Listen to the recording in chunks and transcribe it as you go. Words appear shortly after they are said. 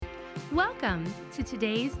Welcome to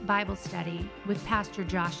today's Bible study with Pastor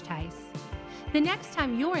Josh Tice. The next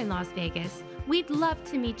time you're in Las Vegas, we'd love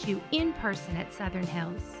to meet you in person at Southern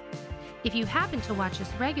Hills. If you happen to watch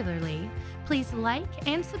us regularly, please like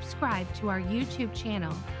and subscribe to our YouTube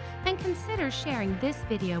channel and consider sharing this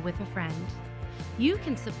video with a friend. You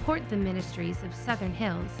can support the ministries of Southern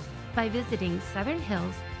Hills by visiting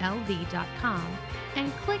southernhillslv.com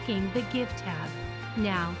and clicking the Give tab.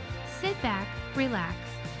 Now, sit back, relax,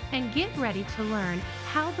 and get ready to learn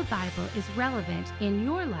how the Bible is relevant in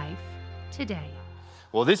your life today.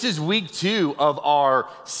 Well, this is week 2 of our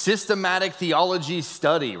systematic theology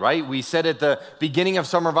study, right? We said at the beginning of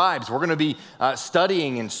Summer Vibes, we're going to be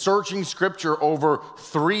studying and searching Scripture over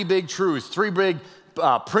 3 big truths, 3 big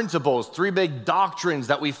principles, 3 big doctrines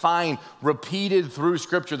that we find repeated through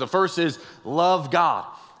Scripture. The first is love God.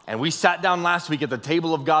 And we sat down last week at the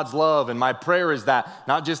table of God's love, and my prayer is that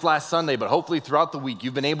not just last Sunday, but hopefully throughout the week,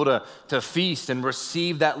 you've been able to feast and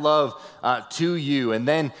receive that love to you. And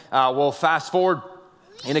then we'll fast forward.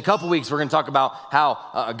 In a couple weeks, we're going to talk about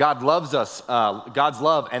how God loves us, God's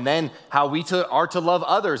love, and then how we are to love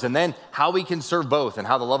others, and then how we can serve both, and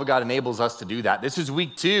how the love of God enables us to do that. This is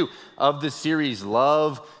week 2 of the series,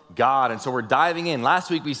 Love God. And so we're diving in. Last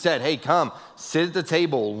week we said, hey, come, sit at the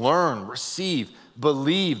table, learn, receive,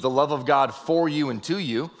 believe the love of God for you and to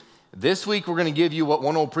you. This week, we're going to give you what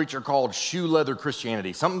one old preacher called shoe leather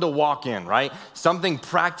Christianity, something to walk in, right? Something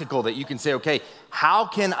practical that you can say, okay, how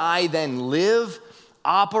can I then live,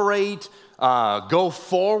 operate, go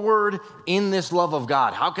forward in this love of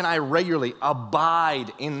God? How can I regularly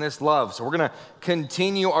abide in this love? So we're going to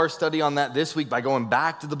continue our study on that this week by going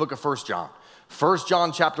back to the book of 1 John. 1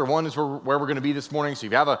 John chapter 1 is where we're going to be this morning. So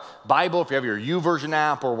if you have a Bible, if you have your YouVersion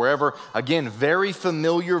app or wherever, again, very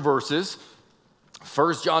familiar verses.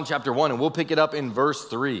 1 John chapter 1, and we'll pick it up in verse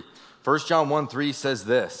 3. 1 John 1:3 says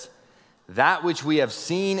this, "That which we have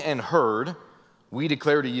seen and heard, we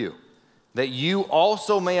declare to you, that you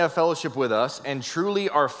also may have fellowship with us, and truly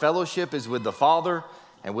our fellowship is with the Father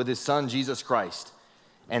and with his Son, Jesus Christ.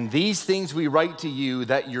 And these things we write to you,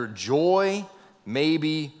 that your joy may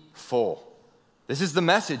be full." This is the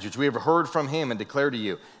message which we have heard from him and declare to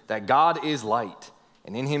you, that God is light,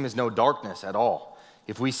 and in him is no darkness at all.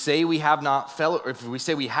 If we say we have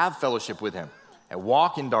fellowship with him and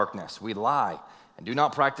walk in darkness, we lie and do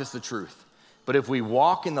not practice the truth. But if we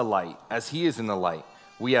walk in the light, as he is in the light,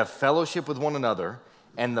 we have fellowship with one another,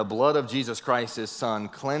 and the blood of Jesus Christ, his Son,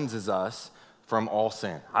 cleanses us from all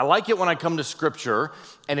sin. I like it when I come to Scripture,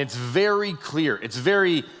 and it's very clear. It's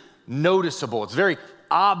very noticeable. It's very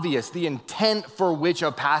obvious the intent for which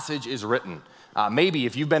a passage is written. Maybe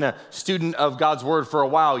if you've been a student of God's word for a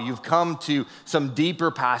while, you've come to some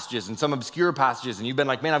deeper passages and some obscure passages, and you've been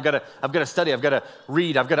like, man, I've got to study, I've got to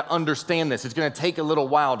read, I've got to understand this. It's going to take a little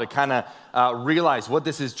while to kind of realize what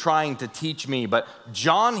this is trying to teach me. But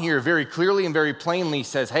John here very clearly and very plainly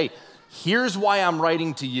says, hey, here's why I'm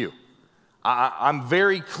writing to you. I'm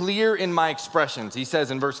very clear in my expressions. He says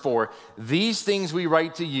in verse 4, "These things we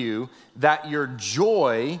write to you, that your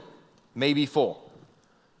joy may be full."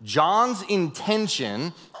 John's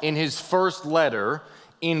intention in his first letter,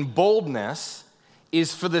 in boldness,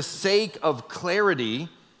 is for the sake of clarity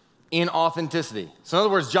in authenticity. So in other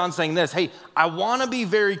words, John's saying this, hey, I want to be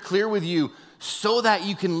very clear with you so that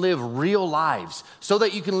you can live real lives, so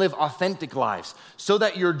that you can live authentic lives, so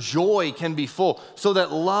that your joy can be full, so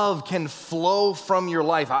that love can flow from your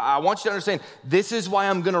life. I want you to understand, this is why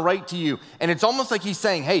I'm going to write to you. And it's almost like he's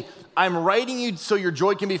saying, hey, I'm writing you so your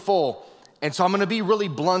joy can be full, and so I'm going to be really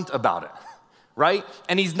blunt about it, right?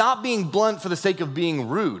 And he's not being blunt for the sake of being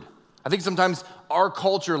rude. I think sometimes our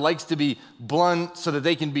culture likes to be blunt so that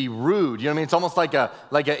they can be rude. You know what I mean? It's almost like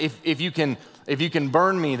if you can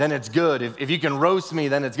burn me, then it's good. If you can roast me,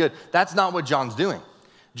 then it's good. That's not what John's doing.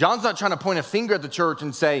 John's not trying to point a finger at the church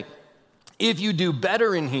and say, if you do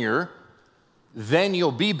better in here, then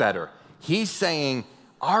you'll be better. He's saying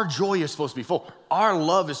our joy is supposed to be full. Our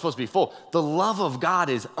love is supposed to be full. The love of God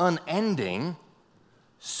is unending,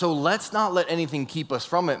 so let's not let anything keep us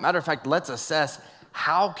from it. Matter of fact, let's assess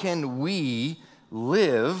how can we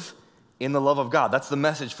live in the love of God. That's the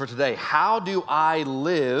message for today. How do I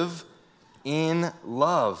live in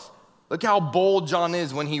love? Look how bold John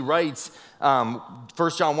is when he writes 1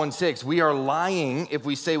 John 1:6. We are lying if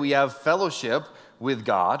we say we have fellowship with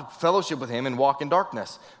God, fellowship with him, and walk in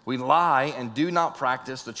darkness. We lie and do not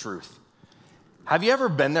practice the truth. Have you ever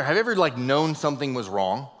been there? Have you ever known something was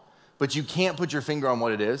wrong, but you can't put your finger on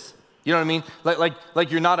what it is? You know what I mean?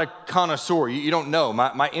 Like you're not a connoisseur. You don't know.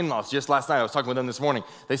 My in-laws, just last night, I was talking with them this morning.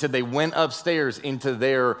 They said they went upstairs into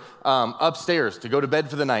their upstairs to go to bed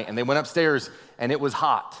for the night, and they went upstairs, and it was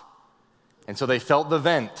hot. And so they felt the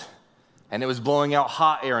vent, and it was blowing out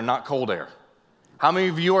hot air and not cold air. How many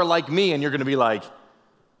of you are like me and you're gonna be like,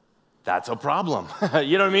 that's a problem?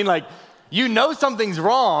 You know what I mean? Like, you know something's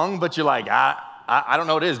wrong, but you're like, I don't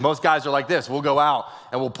know what it is. Most guys are like this. We'll go out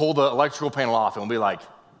and we'll pull the electrical panel off and we'll be like,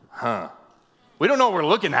 we don't know what we're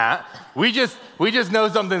looking at. We just know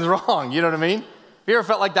something's wrong. You know what I mean? Have you ever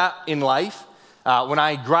felt like that in life? When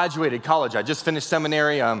I graduated college, I just finished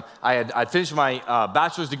seminary. I'd finished my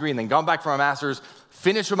bachelor's degree and then gone back for my master's,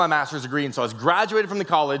 finished with my master's degree. And so I was graduated from the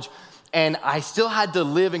college, and I still had to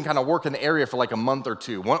live and kind of work in the area for like a month or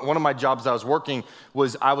two. One of my jobs I was working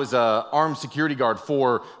was I was an armed security guard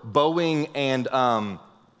for Boeing and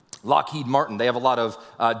Lockheed Martin. They have a lot of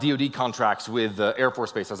DoD contracts with the Air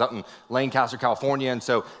Force Base. I was out in Lancaster, California, and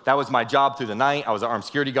so that was my job through the night. I was an armed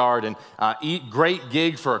security guard, and great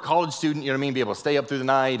gig for a college student, you know what I mean, be able to stay up through the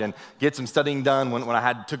night and get some studying done when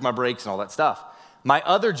I took my breaks and all that stuff. My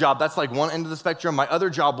other job, that's like one end of the spectrum. My other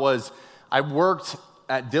job was I worked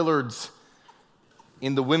at Dillard's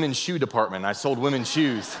in the women's shoe department. I sold women's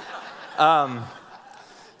shoes.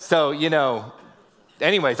 So, you know,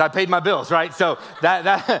 anyways, I paid my bills, right? So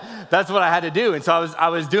that's what I had to do. And so I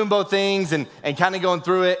was doing both things and kind of going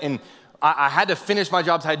through it. And I had to finish my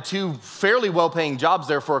jobs. I had two fairly well-paying jobs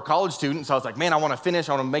there for a college student. So I was like, man, I want to finish.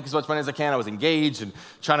 I want to make as much money as I can. I was engaged and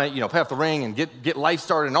trying to, pay off the ring and get life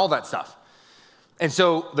started and all that stuff. And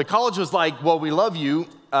so the college was like, well, we love you,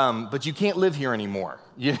 but you can't live here anymore.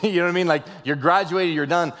 You know what I mean? Like, you're graduated, you're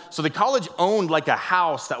done. So the college owned like a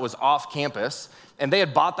house that was off campus, and they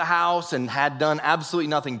had bought the house and had done absolutely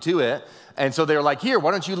nothing to it. And so they were like, here,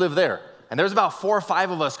 why don't you live there? And there's about 4 or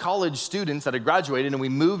 5 of us college students that had graduated, and we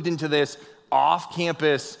moved into this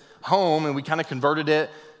off-campus home, and we kind of converted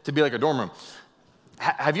it to be like a dorm room.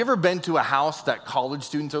 Have you ever been to a house that college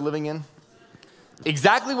students are living in?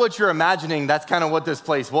 Exactly what you're imagining, that's kind of what this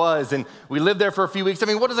place was. And we lived there for a few weeks. I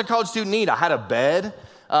mean, what does a college student need? I had a bed.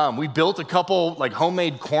 We built a couple like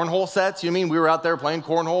homemade cornhole sets. You know what I mean? We were out there playing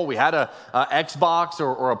cornhole. We had a Xbox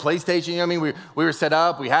or a PlayStation. You know what I mean? We were set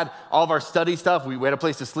up. We had all of our study stuff. We had a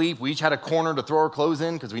place to sleep. We each had a corner to throw our clothes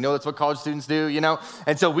in because we know that's what college students do,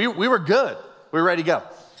 And so we were good. We were ready to go.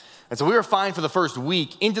 And so we were fine for the first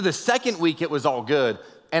week. Into the second week, it was all good.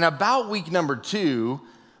 And about week number 2,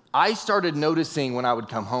 I started noticing when I would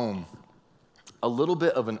come home a little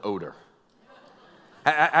bit of an odor.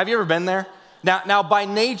 Have you ever been there? Now, by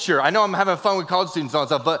nature, I know I'm having fun with college students and all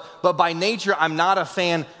that stuff, but by nature, I'm not a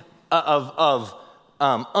fan of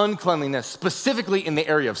uncleanliness, specifically in the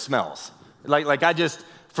area of smells.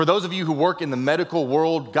 For those of you who work in the medical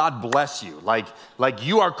world, God bless you. Like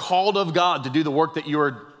you are called of God to do the work that you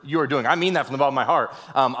are doing. I mean that from the bottom of my heart.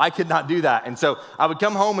 I could not do that. And so I would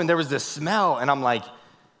come home and there was this smell, and I'm like,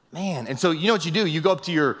 man. And so you know what you do? You go up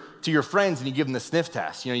to your friends and you give them the sniff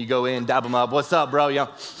test. You go in, dab them up. What's up, bro?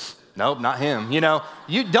 Nope, not him.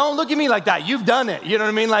 You don't look at me like that. You've done it. You know what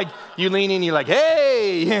I mean? Like, you lean in, you're like,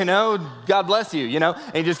 hey, God bless you,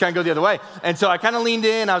 and you just kind of go the other way. And so I kind of leaned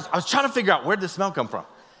in. I was trying to figure out where did the smell come from.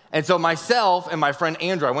 And so myself and my friend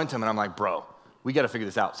Andrew, I went to him and I'm like, bro, we got to figure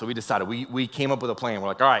this out. So we decided, we came up with a plan. We're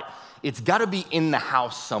like, all right, it's got to be in the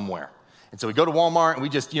house somewhere. And so we go to Walmart and we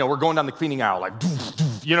just, we're going down the cleaning aisle, like,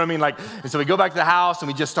 you know what I mean? And so we go back to the house and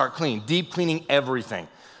we just start cleaning, deep cleaning everything.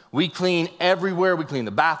 We clean everywhere. We clean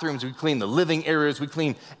the bathrooms. We clean the living areas. We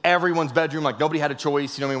clean everyone's bedroom like nobody had a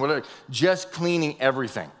choice. You know what I mean? Just cleaning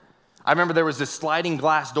everything. I remember there was this sliding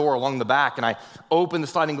glass door along the back, and I opened the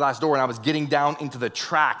sliding glass door, and I was getting down into the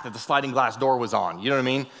track that the sliding glass door was on. You know what I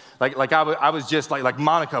mean? I was just like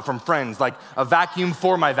Monica from Friends, like a vacuum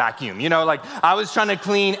for my vacuum. I was trying to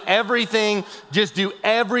clean everything, just do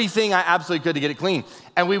everything I absolutely could to get it clean.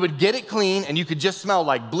 And we would get it clean, and you could just smell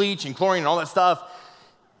like bleach and chlorine and all that stuff.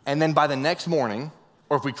 And then by the next morning,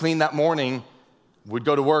 or if we cleaned that morning, we'd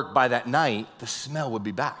go to work, by that night, the smell would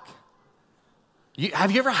be back.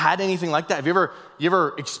 Have you ever had anything like that? Have you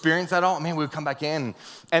ever experienced that at all? Man, we would come back in,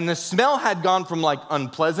 and the smell had gone from like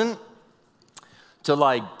unpleasant to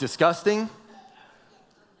like disgusting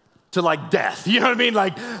to like death. You know what I mean?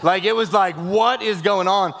 Like it was like, what is going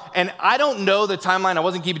on? And I don't know the timeline. I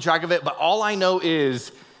wasn't keeping track of it, but all I know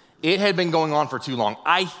is it had been going on for too long.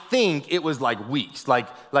 I think it was like weeks. Like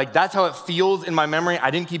that's how it feels in my memory.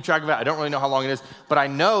 I didn't keep track of it. I don't really know how long it is. But I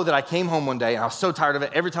know that I came home one day and I was so tired of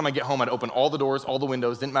it. Every time I get home, I'd open all the doors, all the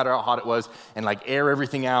windows, didn't matter how hot it was, and like air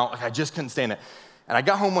everything out. Like I just couldn't stand it. And I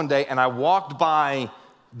got home one day and I walked by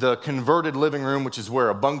the converted living room, which is where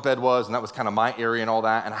a bunk bed was, and that was kind of my area and all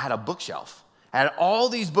that. And I had a bookshelf. I had all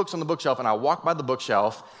these books on the bookshelf, and I walked by the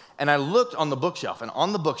bookshelf and I looked on the bookshelf, and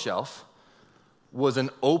on the bookshelf was an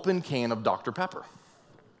open can of Dr. Pepper.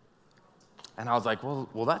 And I was like,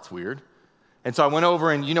 well, that's weird. And so I went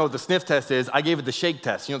over and you know what the sniff test is. I gave it the shake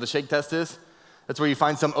test. You know what the shake test is? That's where you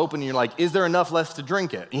find some open and you're like, is there enough left to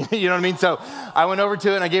drink it? You know what I mean? So I went over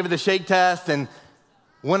to it and I gave it the shake test. And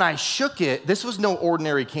when I shook it, this was no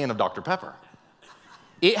ordinary can of Dr. Pepper.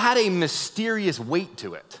 It had a mysterious weight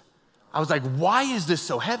to it. I was like, why is this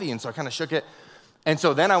so heavy? And so I kind of shook it. And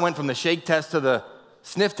so then I went from the shake test to the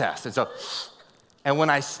sniff test. And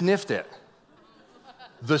when I sniffed it,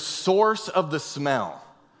 the source of the smell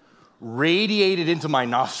radiated into my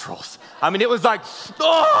nostrils. I mean, it was like,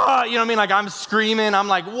 oh, you know what I mean? Like I'm screaming. I'm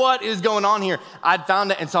like, what is going on here? I'd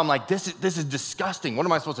found it. And so I'm like, this is disgusting. What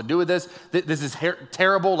am I supposed to do with this? This is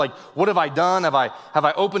terrible. Like, what have I done? Have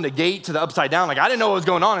I opened a gate to the upside down? Like, I didn't know what was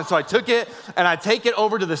going on. And so I took it and I take it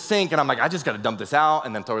over to the sink and I'm like, I just got to dump this out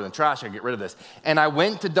and then throw it in the trash. I got to get rid of this. And I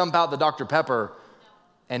went to dump out the Dr. Pepper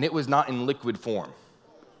and it was not in liquid form.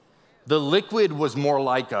 The liquid was more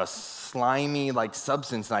like a slimy like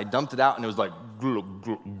substance, and I dumped it out, and it was like glug,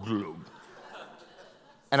 glug, glug.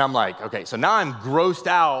 And I'm like, okay, so now I'm grossed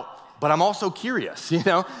out, but I'm also curious, you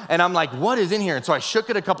know? And I'm like, what is in here? And so I shook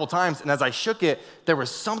it a couple times, and as I shook it, there was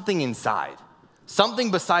something inside, something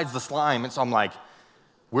besides the slime. And so I'm like,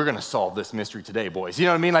 we're gonna solve this mystery today, boys. You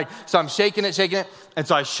know what I mean? Like, so I'm shaking it, and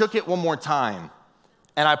so I shook it one more time.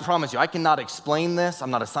 And I promise you, I cannot explain this. I'm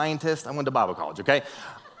not a scientist. I went to Bible college, okay?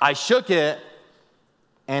 I shook it,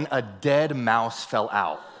 and a dead mouse fell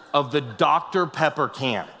out of the Dr. Pepper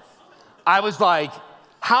can. I was like,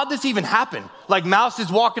 how'd this even happen? Like mouse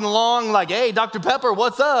is walking along like, hey, Dr. Pepper,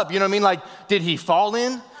 what's up? You know what I mean? Like, did he fall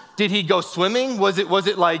in? Did he go swimming? Was he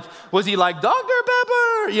like, Dr.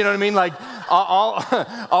 Pepper? You know what I mean? Like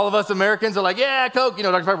all of us Americans are like, yeah, Coke, you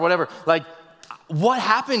know, Dr. Pepper, whatever. Like, what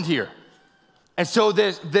happened here? And so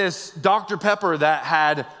this Dr. Pepper that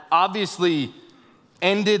had obviously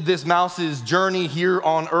ended this mouse's journey here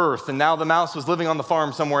on earth, and now the mouse was living on the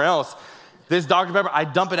farm somewhere else. This Dr. Pepper, I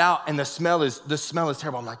dump it out, and the smell is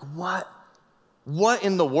terrible. I'm like, what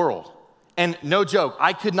in the world? And no joke,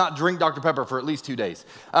 I could not drink Dr. Pepper for at least 2 days.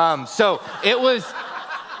 So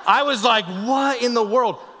I was like, what in the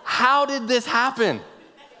world? How did this happen?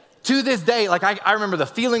 To this day, like I remember the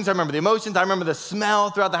feelings, I remember the emotions, I remember the smell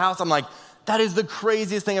throughout the house. I'm like, that is the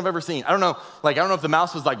craziest thing I've ever seen. I don't know if the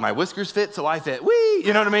mouse was like my whiskers fit, so I fit. Whee!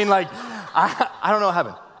 You know what I mean? Like, I don't know what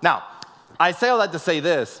happened. Now, I say all that to say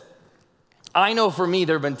this. I know for me,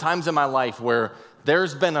 there have been times in my life where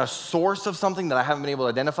there's been a source of something that I haven't been able to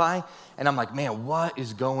identify, and I'm like, man, what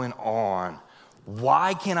is going on?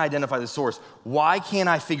 Why can't I identify the source? Why can't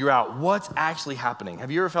I figure out what's actually happening? Have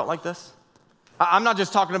you ever felt like this? I'm not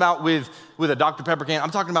just talking about with a Dr. Pepper can. I'm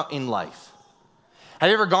talking about in life. Have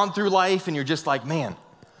you ever gone through life and you're just like, man,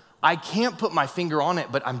 I can't put my finger on it,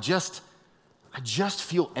 but I just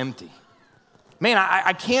feel empty. Man,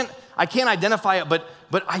 I can't identify it, but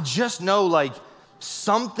I just know like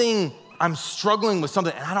something, I'm struggling with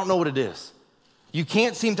something and I don't know what it is. You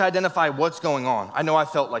can't seem to identify what's going on. I know I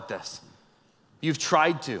felt like this. You've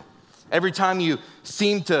tried to. Every time you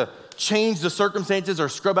seem to change the circumstances or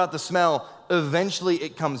scrub out the smell, eventually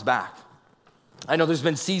it comes back. I know there's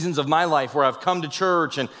been seasons of my life where I've come to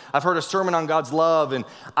church and I've heard a sermon on God's love and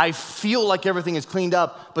I feel like everything is cleaned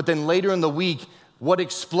up, but then later in the week, what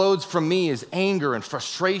explodes from me is anger and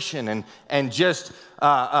frustration and just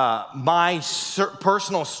my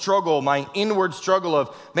personal struggle, my inward struggle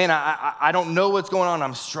of, man, I don't know what's going on,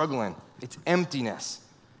 I'm struggling. It's emptiness.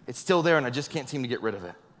 It's still there and I just can't seem to get rid of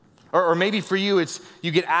it. Or maybe for you, it's you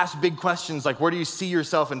get asked big questions like, where do you see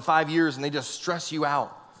yourself in 5 years? And they just stress you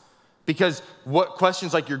out. Because what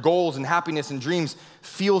questions like your goals and happiness and dreams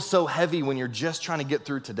feel so heavy when you're just trying to get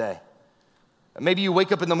through today. Maybe you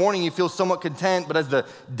wake up in the morning, you feel somewhat content, but as the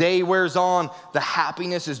day wears on, the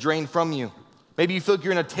happiness is drained from you. Maybe you feel like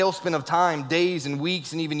you're in a tailspin of time. Days and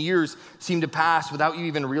weeks and even years seem to pass without you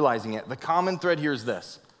even realizing it. The common thread here is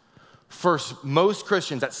this. For most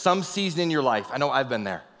Christians, at some season in your life, I know I've been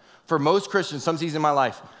there. For most Christians, some season in my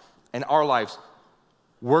life, in our lives,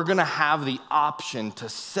 we're gonna have the option to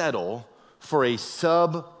settle for a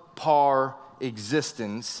subpar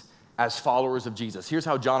existence as followers of Jesus. Here's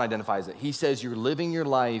how John identifies it. He says, you're living your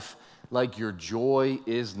life like your joy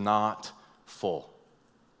is not full.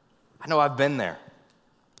 I know I've been there.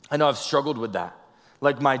 I know I've struggled with that.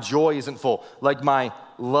 Like my joy isn't full, like my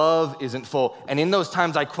love isn't full. And in those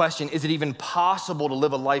times I question, is it even possible to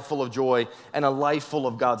live a life full of joy and a life full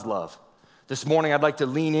of God's love? This morning, I'd like to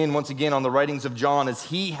lean in once again on the writings of John as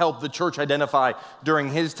he helped the church identify during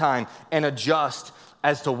his time and adjust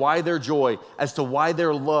as to why their joy, as to why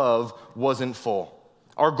their love wasn't full.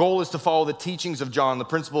 Our goal is to follow the teachings of John, the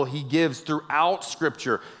principle he gives throughout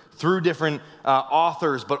Scripture, through different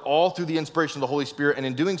authors, but all through the inspiration of the Holy Spirit. And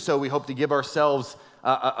in doing so, we hope to give ourselves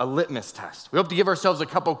a litmus test. We hope to give ourselves a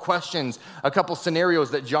couple questions, a couple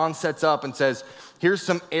scenarios that John sets up and says, here's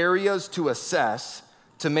some areas to assess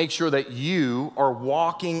to make sure that you are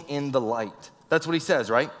walking in the light. That's what he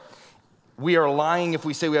says, right? We are lying if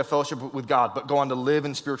we say we have fellowship with God, but go on to live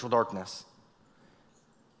in spiritual darkness.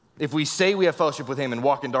 If we say we have fellowship with him and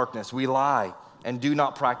walk in darkness, we lie and do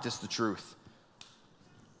not practice the truth.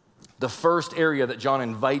 The first area that John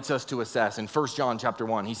invites us to assess in 1 John chapter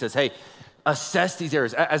 1, he says, hey, assess these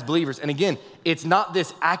areas as believers. And again, it's not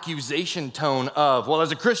this accusation tone of, well,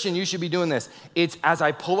 as a Christian, you should be doing this. It's as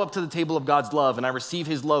I pull up to the table of God's love and I receive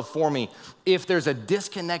his love for me, if there's a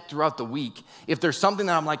disconnect throughout the week, if there's something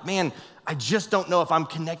that I'm like, man, I just don't know if I'm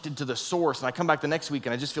connected to the source, and I come back the next week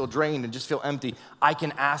and I just feel drained and just feel empty, I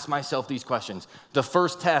can ask myself these questions. The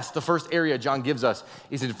first test, the first area John gives us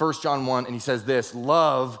is in 1 John 1, and he says this,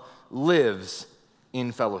 love lives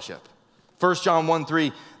in fellowship. 1 John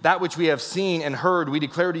 1:3, that which we have seen and heard, we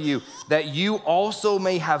declare to you, that you also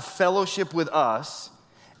may have fellowship with us,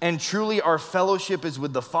 and truly our fellowship is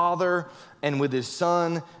with the Father and with his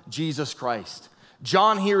Son, Jesus Christ.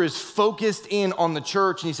 John here is focused in on the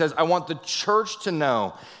church, and he says, I want the church to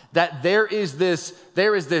know that there is this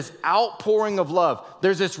outpouring of love.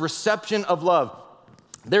 There's this reception of love.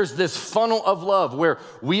 There's this funnel of love where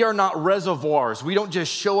we are not reservoirs. We don't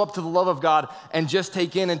just show up to the love of God and just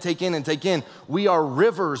take in and take in and take in. We are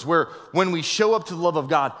rivers where when we show up to the love of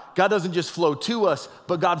God, God doesn't just flow to us,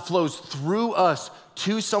 but God flows through us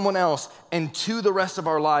to someone else and to the rest of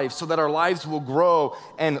our lives so that our lives will grow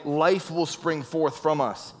and life will spring forth from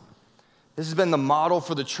us. This has been the model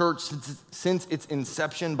for the church since its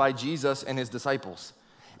inception by Jesus and his disciples,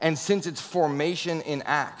 and since its formation in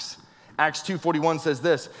Acts. Acts 2:41 says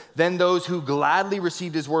this, then those who gladly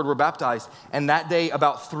received his word were baptized, and that day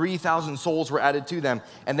about 3,000 souls were added to them,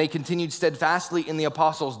 and they continued steadfastly in the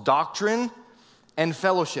apostles' doctrine and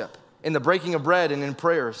fellowship, in the breaking of bread and in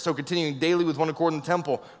prayers. So continuing daily with one accord in the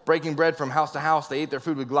temple, breaking bread from house to house, they ate their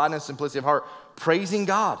food with gladness, simplicity of heart, praising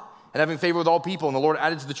God and having favor with all people. And the Lord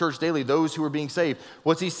added to the church daily those who were being saved.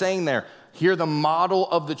 What's he saying there? Here, the model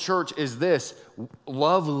of the church is this.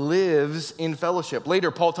 Love lives in fellowship. Later,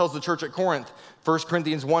 Paul tells the church at Corinth, 1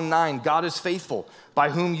 Corinthians 1:9, God is faithful, by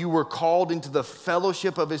whom you were called into the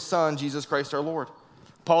fellowship of his Son, Jesus Christ our Lord.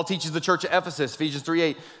 Paul teaches the church at Ephesus, Ephesians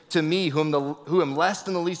 3:8, to me, who am less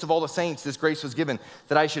than the least of all the saints, this grace was given,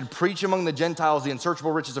 that I should preach among the Gentiles the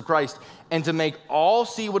unsearchable riches of Christ, and to make all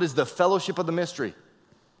see what is the fellowship of the mystery.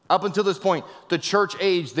 Up until this point, the church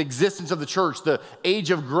age, the existence of the church, the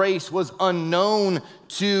age of grace was unknown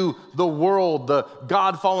to the world, the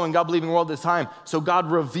God-following, God-believing world at this time. So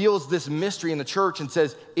God reveals this mystery in the church and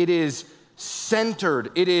says it is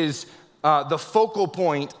centered, it is the focal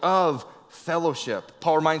point of fellowship.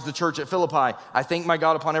 Paul reminds the church at Philippi, I thank my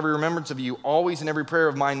God upon every remembrance of you, always in every prayer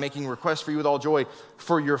of mine, making requests for you with all joy,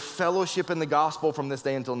 for your fellowship in the gospel from this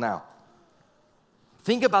day until now.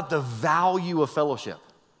 Think about the value of fellowship.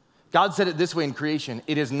 God said it this way in creation,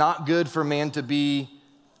 it is not good for man to be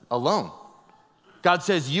alone. God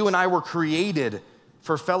says you and I were created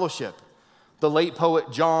for fellowship. The late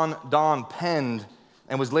poet John Donne penned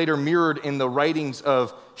and was later mirrored in the writings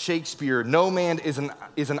of Shakespeare, no man is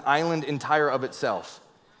an island entire of itself.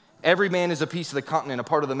 Every man is a piece of the continent, a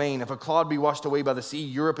part of the main. If a clod be washed away by the sea,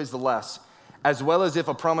 Europe is the less. As well as if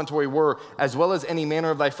a promontory were, as well as any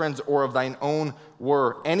manner of thy friends or of thine own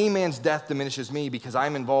were. Any man's death diminishes me because I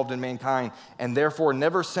am involved in mankind, and therefore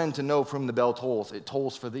never send to know from whom the bell tolls. It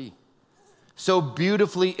tolls for thee. So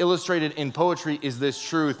beautifully illustrated in poetry is this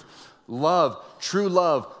truth. Love, true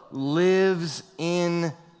love, lives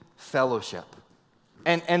in fellowship.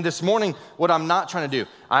 And this morning, what I'm not trying to do,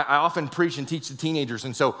 I often preach and teach to teenagers,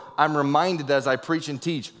 and so I'm reminded that as I preach and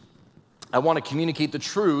teach, I want to communicate the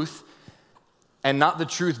truth and not the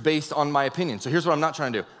truth based on my opinion. So here's what I'm not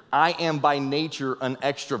trying to do. I am by nature an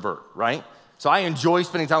extrovert, right? So I enjoy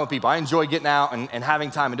spending time with people. I enjoy getting out and having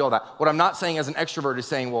time and do all that. What I'm not saying as an extrovert is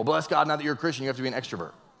saying, well, bless God, now that you're a Christian, you have to be an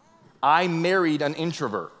extrovert. I married an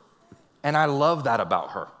introvert, and I love that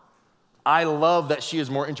about her. I love that she is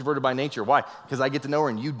more introverted by nature. Why? Because I get to know her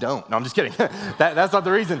and you don't. No, I'm just kidding. That's not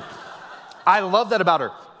the reason. I love that about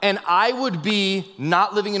her. And I would be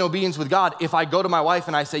not living in obedience with God if I go to my wife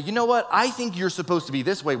and I say, you know what? I think you're supposed to be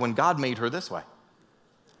this way when God made her this way.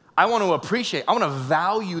 I want to appreciate, I want to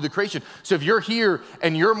value the creation. So if you're here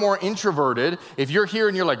and you're more introverted, if you're here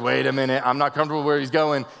and you're like, wait a minute, I'm not comfortable where he's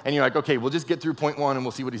going, and you're like, okay, we'll just get through point one and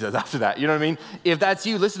we'll see what he says after that. You know what I mean? If that's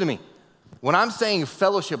you, listen to me. When I'm saying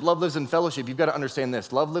fellowship, love lives in fellowship, you've got to understand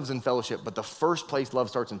this. Love lives in fellowship, but the first place love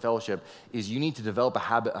starts in fellowship is you need to develop a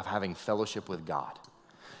habit of having fellowship with God.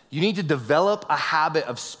 You need to develop a habit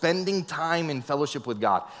of spending time in fellowship with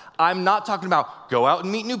God. I'm not talking about go out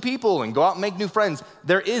and meet new people and go out and make new friends.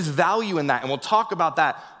 There is value in that, and we'll talk about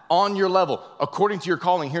that on your level, according to your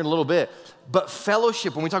calling here in a little bit. But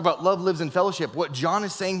fellowship, when we talk about love lives in fellowship, what John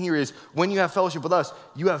is saying here is when you have fellowship with us,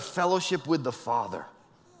 you have fellowship with the Father.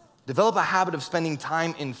 Develop a habit of spending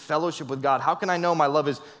time in fellowship with God. How can I know my love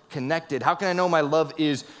is connected? How can I know my love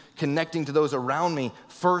is connecting to those around me?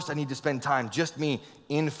 First, I need to spend time, just me,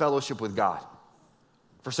 in fellowship with God.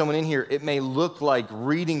 For someone in here, it may look like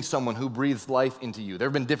reading someone who breathes life into you. There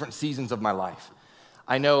have been different seasons of my life.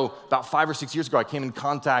 I know about 5 or 6 years ago, I came in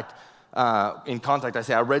contact,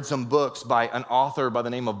 I read some books by an author by the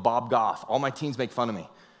name of Bob Goff. All my teens make fun of me.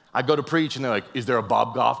 I go to preach and they're like, is there a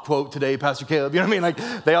Bob Goff quote today, Pastor Caleb? You know what I mean?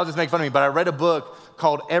 Like, they all just make fun of me. But I read a book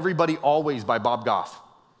called Everybody Always by Bob Goff.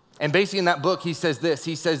 And basically in that book, he says this.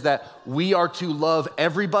 He says that we are to love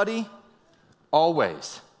everybody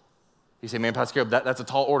always. You say, man, Pastor Caleb, that's a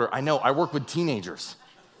tall order. I know, I work with teenagers.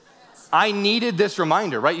 I needed this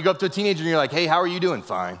reminder, right? You go up to a teenager and you're like, hey, how are you doing?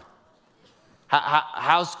 Fine.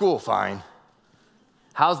 How's school? Fine.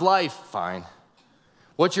 How's life? Fine.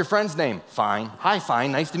 What's your friend's name? Fine. Hi,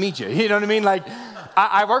 fine. Nice to meet you. You know what I mean? Like,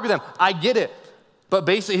 I work with them. I get it. But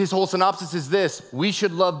basically, his whole synopsis is this. We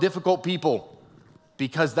should love difficult people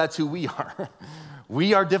because that's who we are.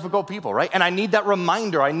 We are difficult people, right? And I need that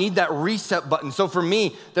reminder. I need that reset button. So for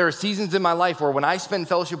me, there are seasons in my life where when I spend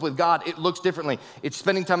fellowship with God, it looks differently. It's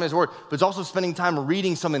spending time in His Word, but it's also spending time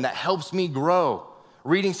reading something that helps me grow.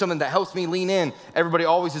 Reading something that helps me lean in. Everybody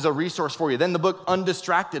Always is a resource for you. Then the book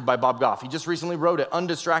Undistracted by Bob Goff. He just recently wrote it,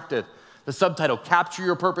 Undistracted. The subtitle, Capture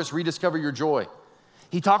Your Purpose, Rediscover Your Joy.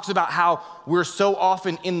 He talks about how we're so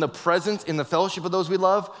often in the presence, in the fellowship of those we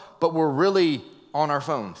love, but we're really on our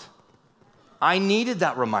phones. I needed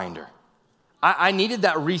that reminder. I needed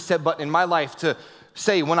that reset button in my life to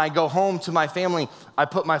say when I go home to my family, I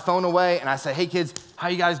put my phone away and I say, hey kids, how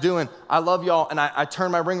you guys doing? I love y'all. And I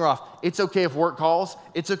turn my ringer off. It's okay if work calls.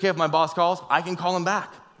 It's okay if my boss calls. I can call him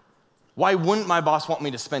back. Why wouldn't my boss want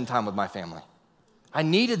me to spend time with my family? I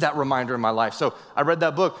needed that reminder in my life. So I read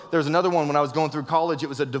that book. There's another one when I was going through college. It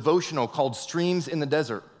was a devotional called Streams in the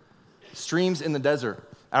Desert. Streams in the Desert.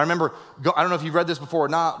 I remember, I don't know if you've read this before or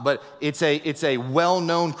not, but it's a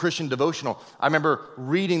well-known Christian devotional. I remember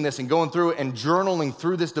reading this and going through it and journaling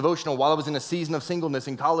through this devotional while I was in a season of singleness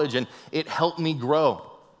in college, and it helped me grow.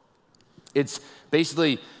 It's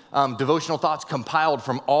basically devotional thoughts compiled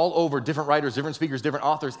from all over, different writers, different speakers, different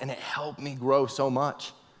authors, and it helped me grow so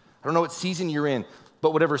much. I don't know what season you're in,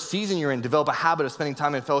 but whatever season you're in, develop a habit of spending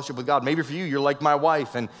time in fellowship with God. Maybe for you, you're like my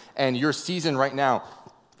wife, and your season right now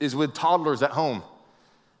is with toddlers at home.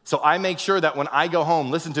 So I make sure that when I go home,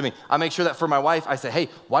 listen to me, I make sure that for my wife, I say, hey,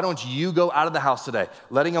 why don't you go out of the house today?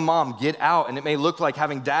 Letting a mom get out, and it may look like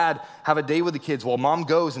having dad have a day with the kids while mom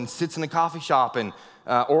goes and sits in a coffee shop and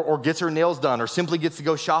or gets her nails done, or simply gets to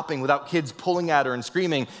go shopping without kids pulling at her and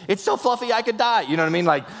screaming, it's so fluffy I could die. You know what I mean?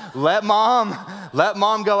 Like, let mom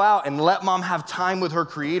go out and let mom have time with her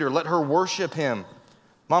Creator. Let her worship Him.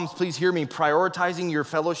 Moms, please hear me. Prioritizing your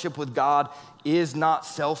fellowship with God is not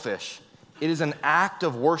selfish. It is an act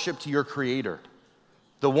of worship to your Creator,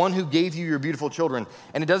 the one who gave you your beautiful children.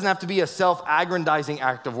 And it doesn't have to be a self-aggrandizing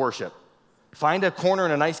act of worship. Find a corner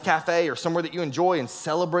in a nice cafe or somewhere that you enjoy and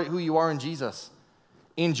celebrate who you are in Jesus.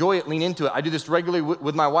 Enjoy it, lean into it. I do this regularly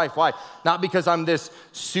with my wife. Why? Not because I'm this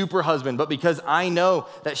super husband, but because I know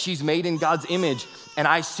that she's made in God's image and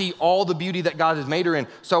I see all the beauty that God has made her in.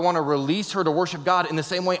 So I want to release her to worship God in the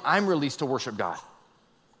same way I'm released to worship God.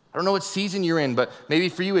 I don't know what season you're in, but maybe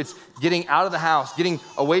for you it's getting out of the house, getting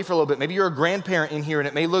away for a little bit. Maybe you're a grandparent in here and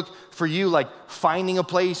it may look for you like finding a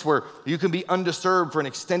place where you can be undisturbed for an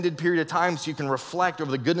extended period of time so you can reflect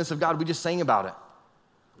over the goodness of God. We just sang about it.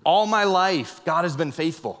 All my life, God has been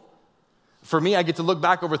faithful. For me, I get to look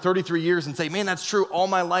back over 33 years and say, man, that's true. All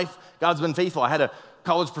my life, God's been faithful. I had a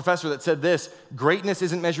college professor that said this, greatness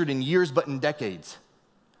isn't measured in years, but in decades.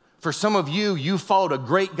 For some of you, you followed a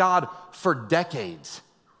great God for decades.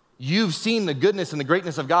 You've seen the goodness and the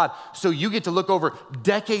greatness of God, so you get to look over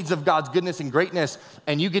decades of God's goodness and greatness,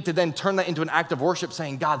 and you get to then turn that into an act of worship,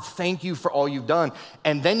 saying, God, thank you for all you've done.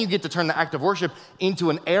 And then you get to turn the act of worship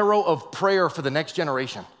into an arrow of prayer for the next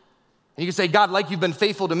generation. And you can say, God, like you've been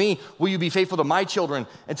faithful to me, will you be faithful to my children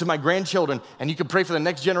and to my grandchildren? And you can pray for the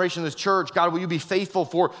next generation of this church. God, will you be faithful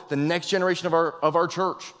for the next generation of our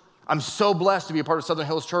church? I'm so blessed to be a part of Southern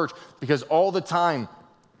Hills Church because all the time,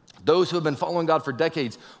 Those who have been following God for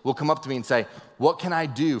decades will come up to me and say, what can I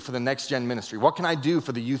do for the next gen ministry? What can I do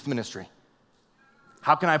for the youth ministry?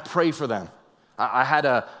 How can I pray for them? I had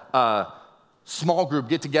a small group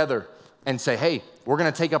get together and say, hey, we're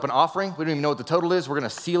gonna take up an offering. We don't even know what the total is. We're gonna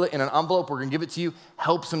seal it in an envelope. We're gonna give it to you.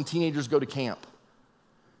 Help some teenagers go to camp.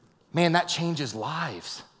 Man, that changes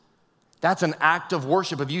lives. That's an act of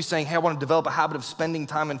worship of you saying, hey, I wanna develop a habit of spending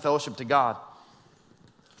time in fellowship to God.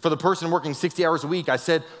 For the person working 60 hours a week, I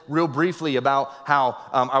said real briefly about how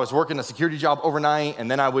I was working a security job overnight, and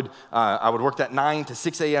then I would work that 9 to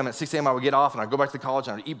 6 a.m. At 6 a.m. I would get off, and I'd go back to college,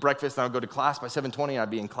 and I'd eat breakfast, and I would go to class by 7:20, and I'd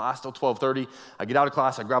be in class till 12:30. I'd get out of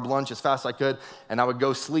class, I'd grab lunch as fast as I could, and I would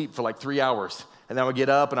go sleep for like 3 hours. And then I would get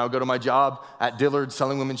up, and I would go to my job at Dillard's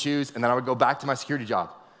selling women's shoes, and then I would go back to my security job.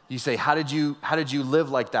 You say, how did you live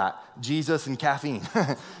like that? Jesus and caffeine,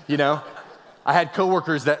 you know? I had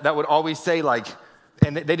coworkers that would always say like,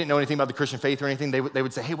 and they didn't know anything about the Christian faith or anything. They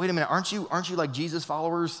would say, hey, wait a minute, aren't you like Jesus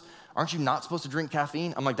followers? Aren't you not supposed to drink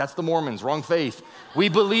caffeine? I'm like, that's the Mormons, wrong faith. We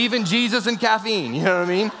believe in Jesus and caffeine, you know what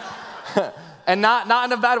I mean? And not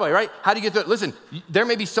in a bad way, right? How do you get through it? Listen, there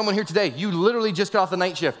may be someone here today, you literally just got off the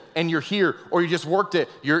night shift and you're here, or you just worked it,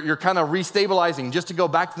 you're kind of restabilizing just to go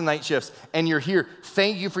back to the night shifts, and you're here.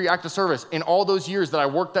 Thank you for your act of service. In all those years that I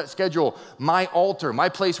worked that schedule, my altar, my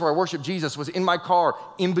place where I worship Jesus was in my car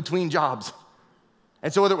in between jobs.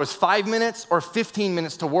 And so whether it was 5 minutes or 15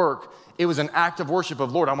 minutes to work, it was an act of worship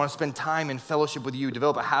of, Lord, I want to spend time in fellowship with you,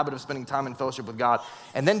 develop a habit of spending time in fellowship with God,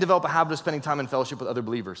 and then develop a habit of spending time in fellowship with other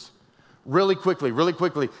believers. Really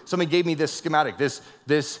quickly, somebody gave me this schematic,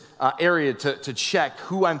 this area to check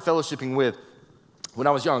who I'm fellowshipping with. When I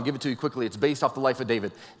was young, I'll give it to you quickly. It's based off the life of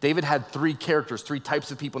David. David had 3 characters, 3 types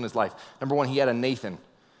of people in his life. Number 1, he had a Nathan.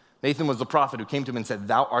 Nathan was the prophet who came to him and said,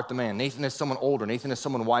 thou art the man. Nathan is someone older. Nathan is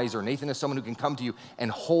someone wiser. Nathan is someone who can come to you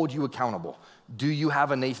and hold you accountable. Do you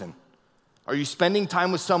have a Nathan? Are you spending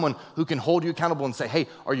time with someone who can hold you accountable and say, hey,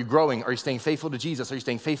 are you growing? Are you staying faithful to Jesus? Are you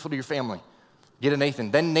staying faithful to your family? Get a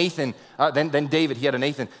Nathan. Then David, he had a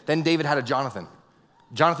Nathan. Then David had a Jonathan.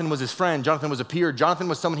 Jonathan was his friend. Jonathan was a peer. Jonathan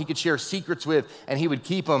was someone he could share secrets with, and he would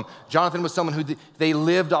keep them. Jonathan was someone who they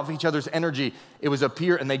lived off each other's energy. It was a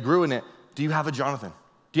peer, and they grew in it. Do you have a Jonathan?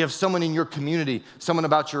 Do you have someone in your community, someone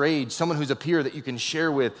about your age, someone who's a peer that you can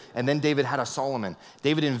share with? And then David had a Solomon.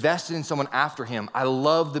 David invested in someone after him. I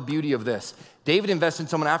love the beauty of this. David invested in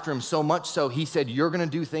someone after him so much so he said, you're gonna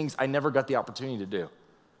do things I never got the opportunity to do.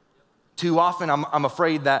 Too often, I'm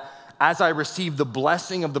afraid that as I receive the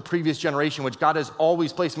blessing of the previous generation, which God has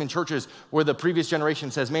always placed me in churches where the previous generation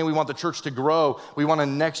says, man, we want the church to grow. We want a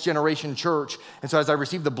next generation church. And so as I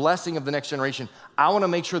receive the blessing of the next generation, I want to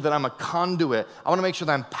make sure that I'm a conduit. I want to make sure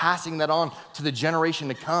that I'm passing that on to the generation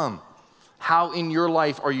to come. How in your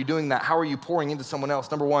life are you doing that? How are you pouring into someone else?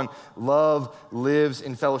 Number 1, love lives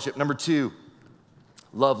in fellowship. Number 2,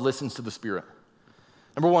 love listens to the Spirit.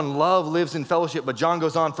 Number 1, love lives in fellowship, but John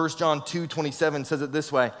goes on, 1 John 2:27 says it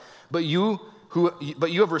this way, but you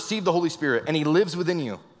have received the Holy Spirit, and he lives within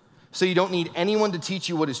you, so you don't need anyone to teach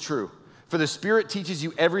you what is true. For the Spirit teaches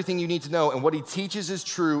you everything you need to know, and what he teaches is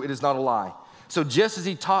true, it is not a lie. So just as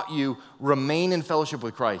he taught you, remain in fellowship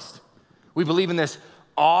with Christ. We believe in this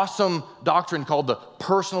awesome doctrine called the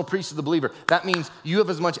personal priest of the believer. That means you have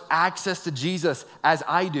as much access to Jesus as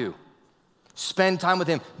I do. Spend time with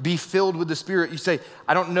him. Be filled with the Spirit. You say,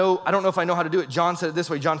 I don't know if I know how to do it. John said it this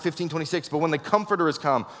way, John 15:26, but when the Comforter is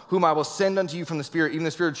come, whom I will send unto you from the Spirit, even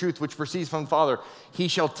the Spirit of truth, which proceeds from the Father, he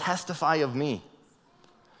shall testify of me.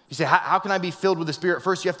 You say, how can I be filled with the Spirit?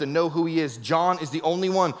 First, you have to know who he is. John is the only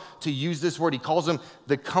one to use this word. He calls him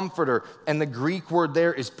the Comforter, and the Greek word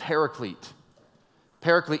there is paraclete.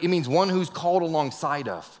 Paraclete, it means one who's called alongside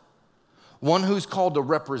of, one who's called to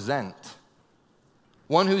represent,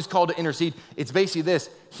 one who's called to intercede. It's basically this: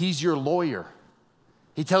 he's your lawyer.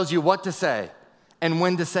 He tells you what to say and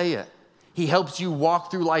when to say it. He helps you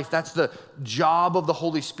walk through life. That's the job of the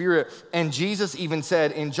Holy Spirit. And Jesus even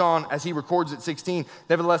said in John, as he records at 16,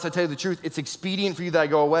 nevertheless, I tell you the truth, it's expedient for you that I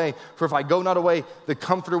go away. For if I go not away, the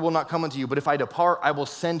Comforter will not come unto you. But if I depart, I will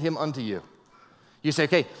send him unto you. You say,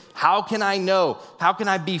 okay, how can I know? How can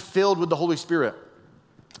I be filled with the Holy Spirit?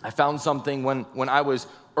 I found something when I was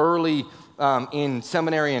early in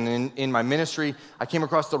seminary and in my ministry. I came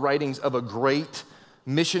across the writings of a great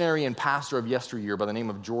missionary and pastor of yesteryear by the name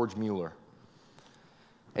of George Mueller.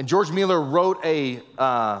 And George Mueller wrote a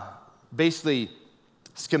basically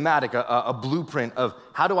schematic, a blueprint of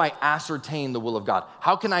how do I ascertain the will of God?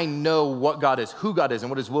 How can I know what God is, who God is, and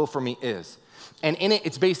what his will for me is? And in it,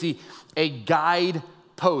 it's basically a guide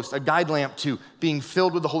post, a guide lamp to being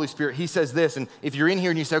filled with the Holy Spirit. He says this, and if you're in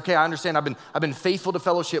here and you say, okay, I understand, I've been faithful to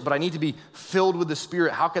fellowship, but I need to be filled with the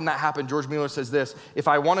Spirit. How can that happen? George Mueller says this, if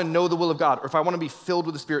I want to know the will of God, or if I want to be filled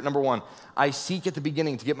with the Spirit, number one, I seek at the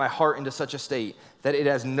beginning to get my heart into such a state that it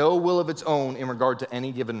has no will of its own in regard to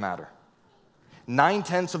any given matter.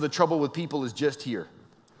 9/10 of the trouble with people is just here.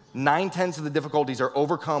 9/10 of the difficulties are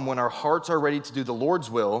overcome when our hearts are ready to do the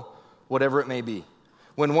Lord's will, whatever it may be.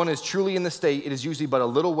 When one is truly in the state, it is usually but a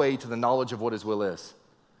little way to the knowledge of what his will is.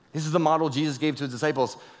 This is the model Jesus gave to his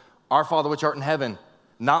disciples. Our Father which art in heaven,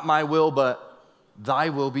 not my will, but thy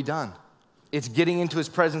will be done. It's getting into his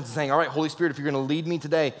presence and saying, all right, Holy Spirit, if you're going to lead me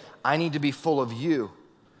today, I need to be full of you.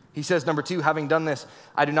 He says, number two, having done this,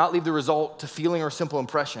 I do not leave the result to feeling or simple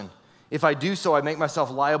impression. If I do so, I make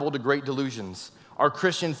myself liable to great delusions. Our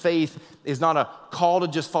Christian faith is not a call to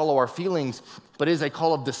just follow our feelings, but is a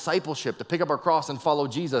call of discipleship, to pick up our cross and follow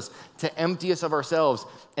Jesus, to empty us of ourselves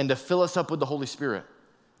and to fill us up with the Holy Spirit.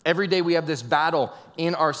 Every day we have this battle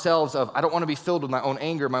in ourselves of, I don't want to be filled with my own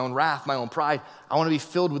anger, my own wrath, my own pride. I want to be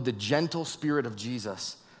filled with the gentle Spirit of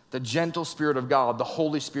Jesus, the gentle Spirit of God, the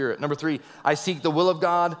Holy Spirit. Number three, I seek the will of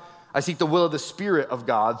God. I seek the will of the Spirit of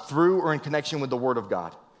God through or in connection with the Word of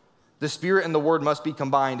God. The Spirit and the Word must be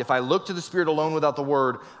combined. If I look to the Spirit alone without the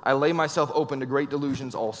Word, I lay myself open to great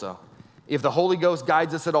delusions also. If the Holy Ghost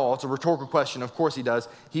guides us at all, it's a rhetorical question, of course he does,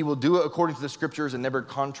 he will do it according to the Scriptures and never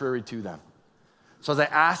contrary to them. So as I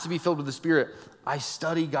ask to be filled with the Spirit, I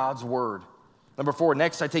study God's Word. Number four,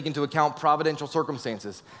 next I take into account providential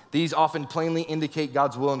circumstances. These often plainly indicate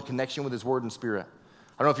God's will in connection with His Word and Spirit.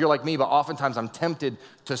 I don't know if you're like me, but oftentimes I'm tempted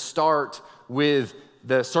to start with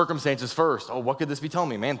the circumstances first. Oh, what could this be telling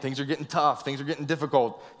me? Man, things are getting tough. Things are getting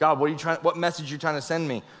difficult. God, what message are you trying to send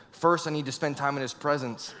me? First, I need to spend time in His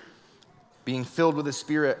presence, being filled with His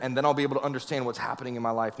Spirit, and then I'll be able to understand what's happening in my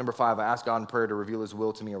life. Number five, I ask God in prayer to reveal His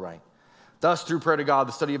will to me aright. Thus, through prayer to God,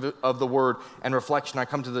 the study of the Word, and reflection, I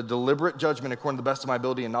come to the deliberate judgment according to the best of my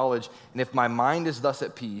ability and knowledge. And if my mind is thus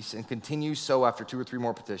at peace and continues so after 2 or 3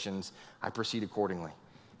 more petitions, I proceed accordingly.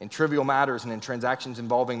 In trivial matters and in transactions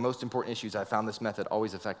involving most important issues, I found this method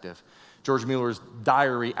always effective. George Mueller's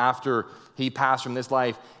diary after he passed from this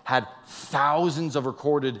life had thousands of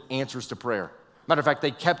recorded answers to prayer. Matter of fact, they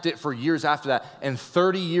kept it for years after that. And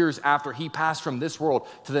 30 years after he passed from this world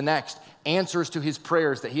to the next, answers to his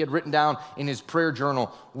prayers that he had written down in his prayer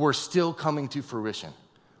journal were still coming to fruition.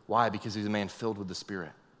 Why? Because he's a man filled with the Spirit.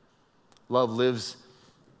 Love lives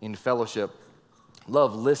in fellowship.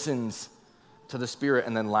 Love listens to the Spirit.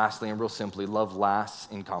 And then lastly, and real simply, love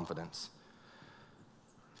lasts in confidence.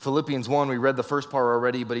 Philippians 1, we read the first part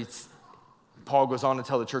already, but Paul goes on to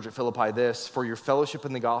tell the church at Philippi this, for your fellowship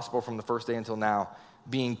in the gospel from the first day until now,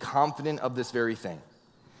 being confident of this very thing,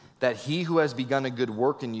 that he who has begun a good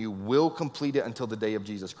work in you will complete it until the day of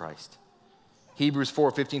Jesus Christ. Hebrews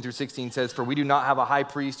 4, 15 through 16 says, for we do not have a high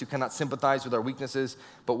priest who cannot sympathize with our weaknesses,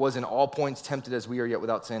 but was in all points tempted as we are, yet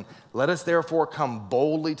without sin. Let us therefore come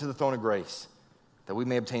boldly to the throne of grace, that we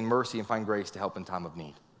may obtain mercy and find grace to help in time of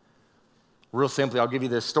need. Real simply, I'll give you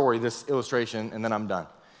this story, this illustration, and then I'm done.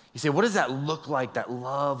 You say, what does that look like, that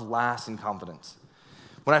love lasts in confidence?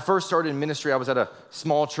 When I first started in ministry, I was at a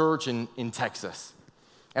small church in Texas.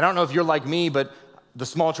 And I don't know if you're like me, but the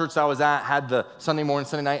small church that I was at had the Sunday morning,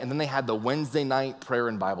 Sunday night, and then they had the Wednesday night prayer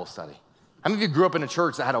and Bible study. How many of you grew up in a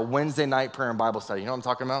church that had a Wednesday night prayer and Bible study? You know what I'm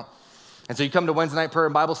talking about? And so you come to Wednesday night prayer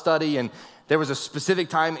and Bible study, and there was a specific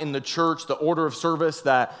time in the church, the order of service,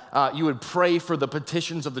 that you would pray for the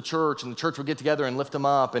petitions of the church, and the church would get together and lift them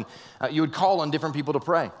up, and you would call on different people to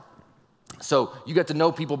pray. So you get to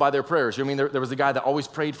know people by their prayers. You know what I mean? There was a guy that always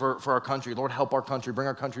prayed for our country. Lord, help our country, bring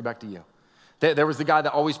our country back to you. There was the guy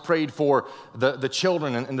that always prayed for the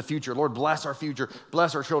children in the future. Lord, bless our future,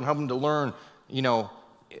 bless our children, help them to learn,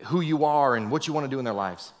 who you are and what you want to do in their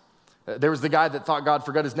lives. There was the guy that thought God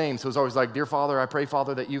forgot his name, so it was always like, dear Father, I pray,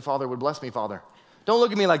 Father, that you, Father, would bless me, Father. Don't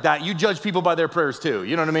look at me like that. You judge people by their prayers too,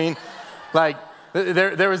 you know what I mean? Like,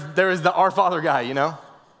 there was the Our Father guy,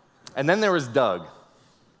 And then there was Doug.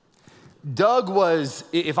 Doug was,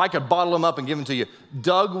 if I could bottle him up and give him to you,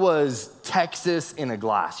 Doug was Texas in a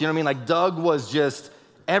glass. You know what I mean? Like, Doug was just,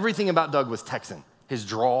 everything about Doug was Texan. His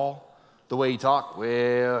drawl, the way he talked,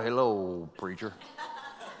 well, hello, preacher.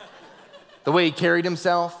 The way he carried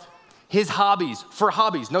himself. His hobbies,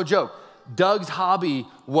 no joke. Doug's hobby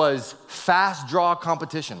was fast draw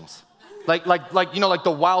competitions. Like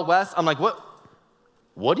the Wild West. I'm like,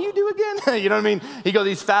 what do you do again? You know what I mean? He goes,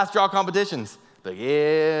 these fast draw competitions. Like,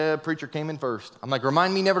 yeah, preacher came in first. I'm like,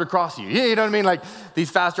 remind me never to cross you. Yeah, you know what I mean? Like, these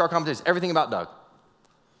fast draw competitions, everything about Doug.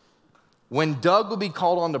 When Doug would be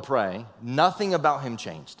called on to pray, nothing about him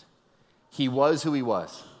changed. He was who he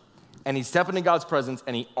was. And he stepped into God's presence,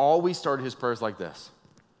 and he always started his prayers like this.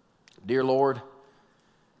 Dear Lord,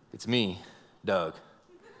 it's me, Doug.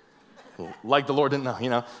 Like the Lord didn't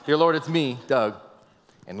know, Dear Lord, it's me, Doug.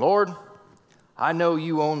 And Lord, I know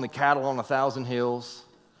you own the cattle on 1,000 hills,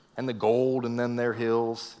 and the gold in them there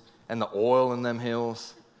hills, and the oil in them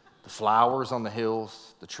hills, the flowers on the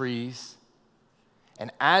hills, the trees.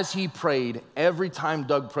 And as he prayed, every time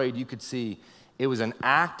Doug prayed, you could see it was an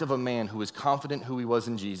act of a man who was confident who he was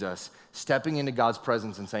in Jesus, stepping into God's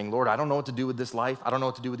presence and saying, Lord, I don't know what to do with this life. I don't know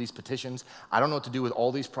what to do with these petitions. I don't know what to do with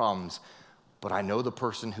all these problems, but I know the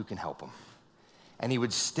person who can help him. And he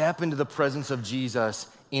would step into the presence of Jesus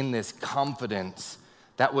in this confidence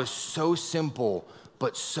that was so simple,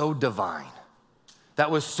 but so divine. That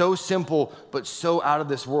was so simple, but so out of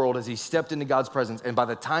this world as he stepped into God's presence. And by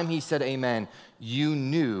the time he said amen, you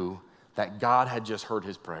knew that God had just heard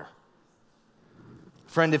his prayer.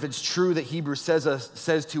 Friend, if it's true that Hebrews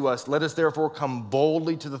says to us, let us therefore come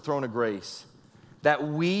boldly to the throne of grace, that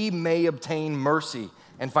we may obtain mercy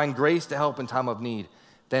and find grace to help in time of need,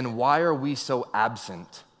 then why are we so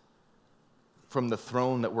absent from the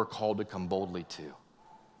throne that we're called to come boldly to?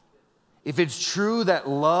 If it's true that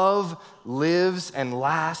love lives and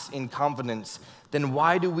lasts in confidence, then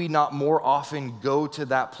why do we not more often go to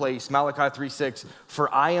that place? Malachi 3:6,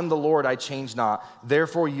 for I am the Lord, I change not,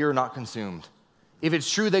 therefore you're not consumed. If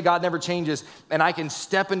it's true that God never changes and I can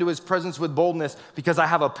step into his presence with boldness because I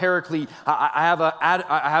have a paraclete,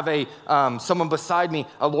 I have someone beside me,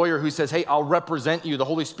 a lawyer who says, hey, I'll represent you, the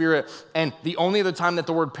Holy Spirit. And the only other time that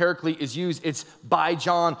the word paraclete is used, it's by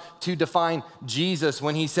John to define Jesus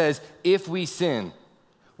when he says, if we sin,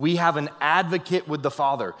 we have an advocate with the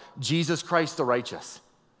Father, Jesus Christ the righteous.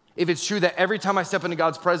 If it's true that every time I step into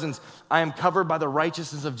God's presence, I am covered by the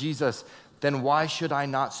righteousness of Jesus, then why should I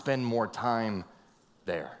not spend more time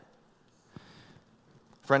there?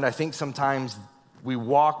 Friend, I think sometimes we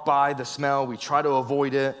walk by the smell, we try to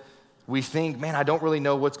avoid it. We think, man, I don't really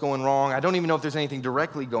know what's going wrong. I don't even know if there's anything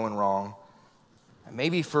directly going wrong. And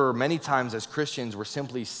maybe for many times as Christians, we're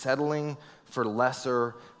simply settling for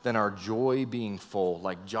lesser than our joy being full,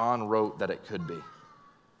 like John wrote that it could be.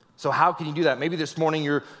 So how can you do that? Maybe this morning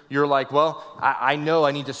you're like, well, I know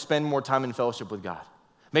I need to spend more time in fellowship with God.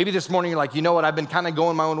 Maybe this morning you're like, you know what, I've been kind of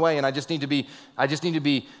going my own way and I just need to be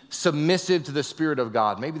submissive to the Spirit of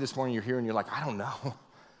God. Maybe this morning you're here and you're like, I don't know.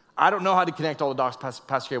 I don't know how to connect all the dots,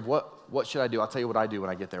 Pastor Gabe. What should I do? I'll tell you what I do when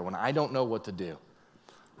I get there. When I don't know what to do,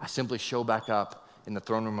 I simply show back up in the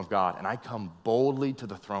throne room of God and I come boldly to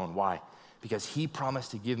the throne. Why? Because he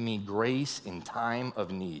promised to give me grace in time of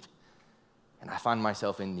need. And I find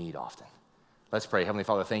myself in need often. Let's pray. Heavenly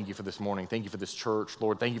Father, thank you for this morning. Thank you for this church.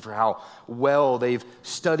 Lord, thank you for how well they've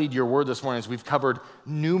studied your word this morning as we've covered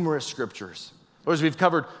numerous scriptures. Lord, as we've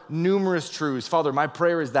covered numerous truths. Father, my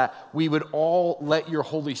prayer is that we would all let your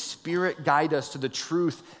Holy Spirit guide us to the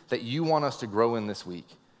truth that you want us to grow in this week.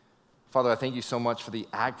 Father, I thank you so much for the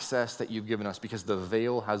access that you've given us because the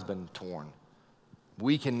veil has been torn.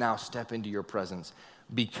 We can now step into your presence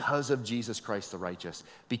because of Jesus Christ the righteous,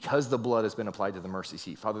 because the blood has been applied to the mercy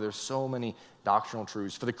seat. Father, there's so many doctrinal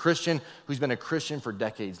truths. For the Christian who's been a Christian for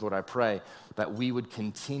decades, Lord, I pray that we would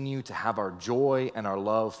continue to have our joy and our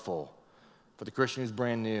love full. For the Christian who's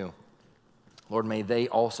brand new, Lord, may they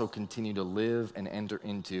also continue to live and enter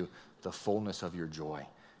into the fullness of your joy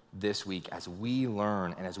this week as we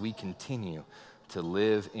learn and as we continue to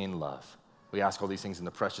live in love. We ask all these things in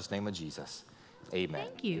the precious name of Jesus. Amen.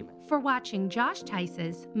 Thank you for watching Josh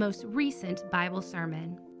Tice's most recent Bible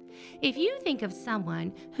sermon. If you think of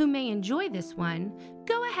someone who may enjoy this one,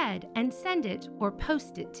 go ahead and send it or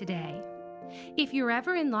post it today. If you're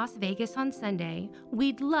ever in Las Vegas on Sunday,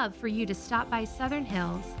 we'd love for you to stop by Southern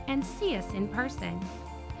Hills and see us in person.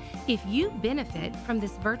 If you benefit from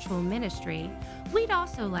this virtual ministry, we'd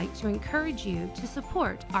also like to encourage you to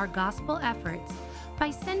support our gospel efforts by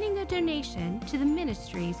sending a donation to the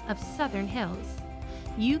ministries of Southern Hills.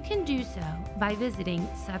 You can do so by visiting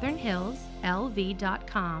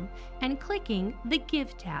southernhillslv.com and clicking the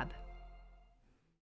Give tab.